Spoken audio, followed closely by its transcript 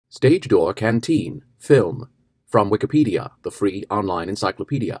Stage Door Canteen, Film. From Wikipedia, the free online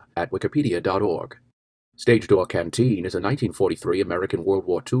encyclopedia at wikipedia.org. Stage Door Canteen is a 1943 American World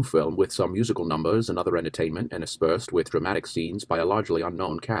War II film with some musical numbers and other entertainment interspersed with dramatic scenes by a largely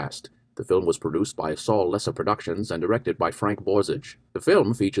unknown cast. The film was produced by Saul Lesser Productions and directed by Frank Borzage. The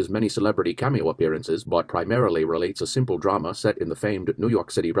film features many celebrity cameo appearances, but primarily relates a simple drama set in the famed New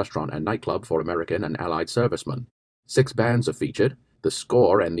York City restaurant and nightclub for American and Allied servicemen. 6 bands are featured. The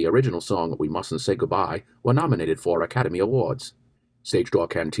score and the original song We Mustn't Say Goodbye were nominated for Academy Awards. Stage Door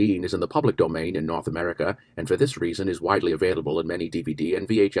Canteen is in the public domain in North America, and for this reason is widely available in many DVD and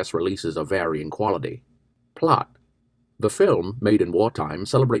VHS releases of varying quality. Plot. The film, made in wartime,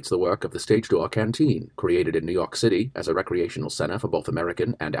 celebrates the work of the Stage Door Canteen, created in New York City as a recreational center for both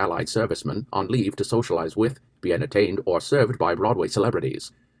American and Allied servicemen on leave to socialize with, be entertained, or served by Broadway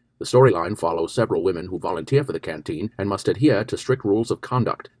celebrities. The storyline follows several women who volunteer for the canteen and must adhere to strict rules of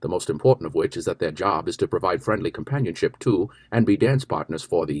conduct, the most important of which is that their job is to provide friendly companionship to and be dance partners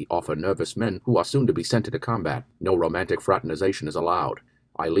for the often nervous men who are soon to be sent into combat. No romantic fraternization is allowed.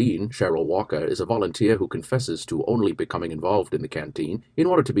 Eileen, Cheryl Walker, is a volunteer who confesses to only becoming involved in the canteen in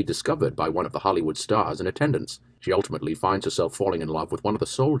order to be discovered by one of the Hollywood stars in attendance. She ultimately finds herself falling in love with one of the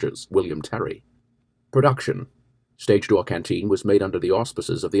soldiers, William Terry. Production. Stage Door Canteen was made under the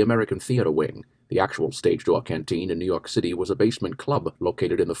auspices of the American Theater Wing. The actual Stage Door Canteen in New York City was a basement club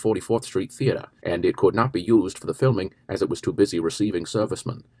located in the 44th Street Theater, and it could not be used for the filming as it was too busy receiving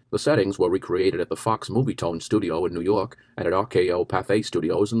servicemen. The settings were recreated at the Fox Movietone Studio in New York and at RKO Pathé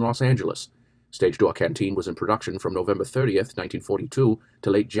Studios in Los Angeles. Stage Door Canteen was in production from November 30th, 1942 to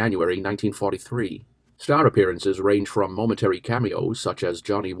late January 1943. Star appearances range from momentary cameos such as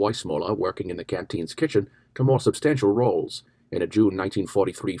Johnny Weissmuller working in the canteen's kitchen to more substantial roles. In a June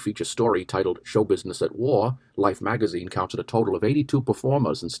 1943 feature story titled Show Business at War, Life magazine counted a total of 82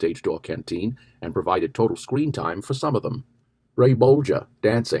 performers in Stage Door Canteen and provided total screen time for some of them. Ray Bolger,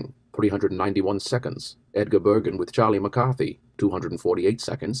 dancing, 391 seconds. Edgar Bergen with Charlie McCarthy, 248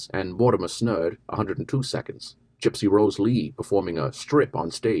 seconds, and Mortimer Snerd, 102 seconds. Gypsy Rose Lee performing a strip on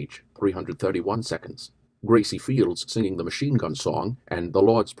stage, 331 seconds. Gracie Fields singing the Machine Gun Song and The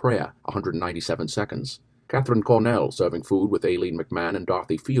Lord's Prayer, 197 seconds. Catherine Cornell serving food with Aileen McMahon and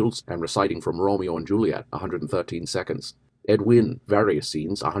Dorothy Fields and reciting from Romeo and Juliet, 113 seconds. Ed Wynn, various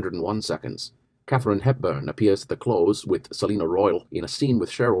scenes, 101 seconds. Katharine Hepburn appears at the close with Selina Royal in a scene with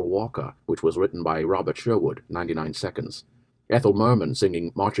Cheryl Walker, which was written by Robert Sherwood, 99 seconds. Ethel Merman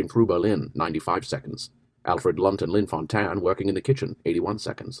singing Marching Through Berlin, 95 seconds. Alfred Lunt and Lynn Fontanne working in the kitchen, 81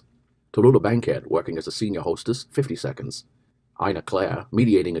 seconds. Tallulah Bankhead working as a senior hostess, 50 seconds. Ina Claire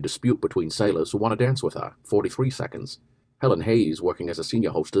mediating a dispute between sailors who want to dance with her, 43 seconds. Helen Hayes working as a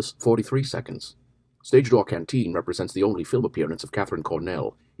senior hostess, 43 seconds. Stage Door Canteen represents the only film appearance of Catherine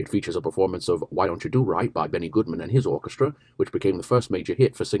Cornell. It features a performance of Why Don't You Do Right by Benny Goodman and his orchestra, which became the first major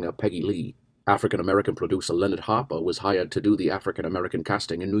hit for singer Peggy Lee. African-American producer Leonard Harper was hired to do the African-American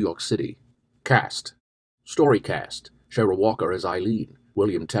casting in New York City. Cast. Story cast. Cheryl Walker as Eileen,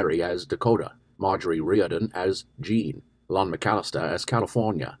 William Terry as Dakota, Marjorie Riordan as Jean, Lon McAllister as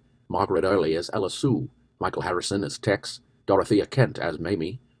California, Margaret Earley as Ella Sue, Michael Harrison as Tex, Dorothea Kent as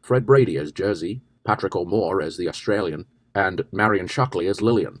Mamie, Fred Brady as Jersey, Patrick O'Moore as the Australian, and Marion Shockley as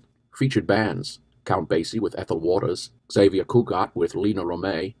Lillian. Featured bands: Count Basie with Ethel Waters, Xavier Cugat with Lena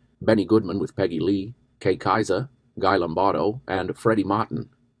Romay, Benny Goodman with Peggy Lee, Kay Kaiser, Guy Lombardo, and Freddie Martin.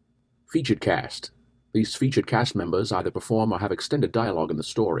 Featured cast. These featured cast members either perform or have extended dialogue in the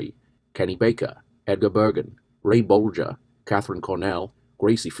story. Kenny Baker, Edgar Bergen, Ray Bolger, Catherine Cornell,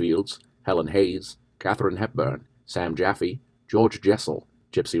 Gracie Fields, Helen Hayes, Katharine Hepburn, Sam Jaffe, George Jessel,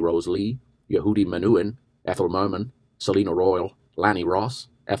 Gypsy Rose Lee, Yehudi Menuhin, Ethel Merman, Selina Royal, Lanny Ross,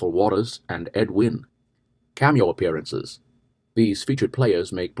 Ethel Waters, and Ed Wynn. Cameo appearances. These featured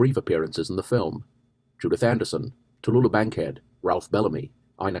players make brief appearances in the film. Judith Anderson, Tallulah Bankhead, Ralph Bellamy,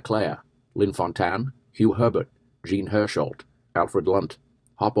 Ina Claire, Lynn Fontanne, Hugh Herbert, Jean Hersholt, Alfred Lunt,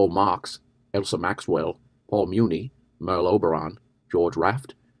 Hoppo Marx, Elsa Maxwell, Paul Muni, Merle Oberon, George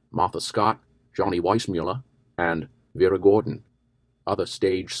Raft, Martha Scott, Johnny Weissmuller, and Vera Gordon. Other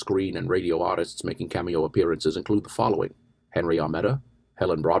stage, screen, and radio artists making cameo appearances include the following: Henry Armetta,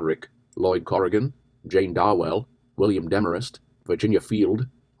 Helen Broderick, Lloyd Corrigan, Jane Darwell, William Demarest, Virginia Field,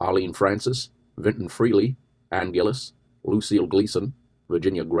 Arlene Francis, Vinton Freely, Ann Gillis, Lucille Gleason,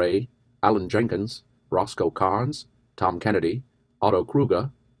 Virginia Gray, Alan Jenkins, Roscoe Carnes, Tom Kennedy, Otto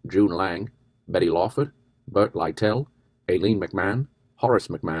Kruger, June Lang, Betty Lawford, Bert Lytell, Aileen McMahon, Horace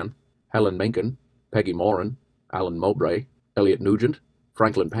McMahon, Helen Menken, Peggy Moran, Alan Mowbray, Elliot Nugent,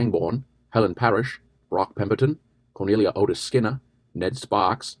 Franklin Pangborn, Helen Parrish, Rock Pemberton, Cornelia Otis Skinner, Ned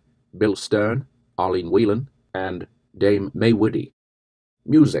Sparks, Bill Stern, Arlene Whelan, and Dame May Whitty.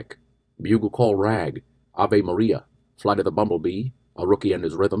 Music: Bugle Call Rag, Ave Maria, Flight of the Bumblebee, A Rookie and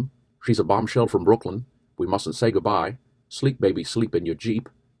His Rhythm, She's a Bombshell from Brooklyn, We Mustn't Say Goodbye, Sleep Baby Sleep in Your Jeep,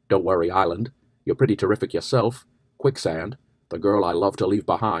 Don't Worry Island, You're Pretty Terrific Yourself, Quicksand, The Girl I Love to Leave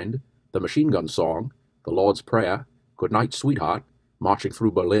Behind, The Machine Gun Song, The Lord's Prayer, Goodnight Sweetheart, Marching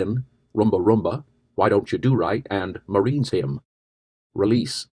Through Berlin, Rumba Rumba, Why Don't You Do Right, and Marine's Hymn.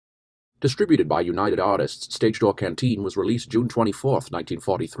 Release: distributed by United Artists, Stage Door Canteen was released June 24,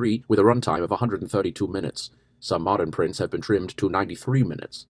 1943, with a runtime of 132 minutes. Some modern prints have been trimmed to 93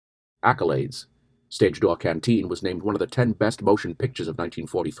 minutes. Accolades: Stage Door Canteen was named one of the 10 best motion pictures of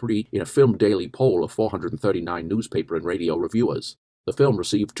 1943 in a Film Daily poll of 439 newspaper and radio reviewers. The film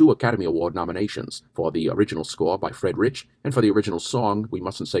received 2 Academy Award nominations, for the original score by Fred Rich and for the original song We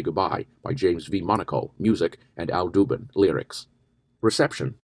Mustn't Say Goodbye by James V. Monaco, music, and Al Dubin, lyrics.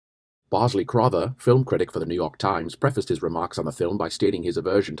 Reception: Bosley Crowther, film critic for the New York Times, prefaced his remarks on the film by stating his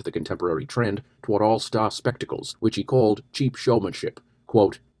aversion to the contemporary trend toward all-star spectacles, which he called cheap showmanship.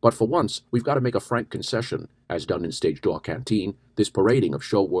 Quote, "But for once, we've got to make a frank concession. As done in Stage Door Canteen, this parading of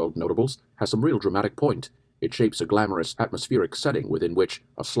show world notables has some real dramatic point. It shapes a glamorous, atmospheric setting within which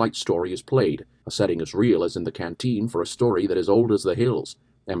a slight story is played, a setting as real as in the canteen for a story that is old as the hills.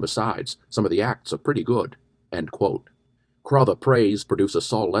 And besides, some of the acts are pretty good." End quote. Crowther praised producer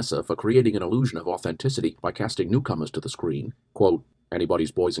Saul Lesser for creating an illusion of authenticity by casting newcomers to the screen. Quote,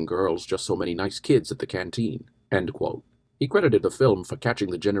 "Anybody's boys and girls, just so many nice kids at the canteen." End quote. He credited the film for catching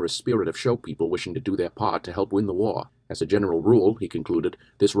the generous spirit of show people wishing to do their part to help win the war. As a general rule, he concluded,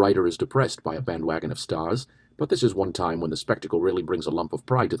 this writer is depressed by a bandwagon of stars, but this is one time when the spectacle really brings a lump of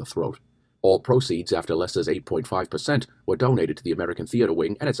pride to the throat. All proceeds after Lesser's 8.5% were donated to the American Theater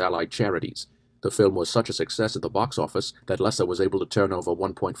Wing and its allied charities. The film was such a success at the box office that Lesser was able to turn over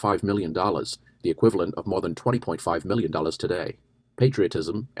 $1.5 million, the equivalent of more than $20.5 million today.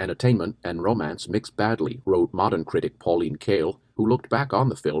 Patriotism, entertainment, and romance mix badly, wrote modern critic Pauline Kael, who looked back on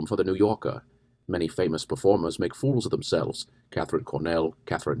the film for The New Yorker. Many famous performers make fools of themselves. Katharine Cornell,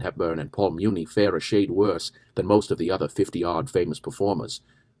 Katharine Hepburn, and Paul Muni fare a shade worse than most of the other 50-odd famous performers.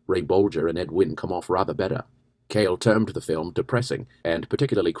 Ray Bolger and Ed Wynn come off rather better. Kael termed the film depressing, and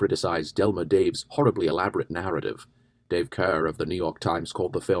particularly criticized Delmer Dave's horribly elaborate narrative. Dave Kerr of the New York Times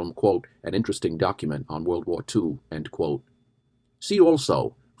called the film, quote, "an interesting document on World War II," end quote. See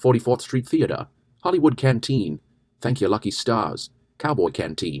also 44th Street Theater, Hollywood Canteen, Thank Your Lucky Stars, Cowboy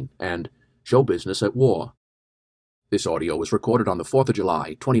Canteen, and Show Business at War. This audio was recorded on the 4th of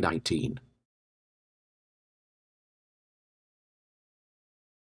July, 2019.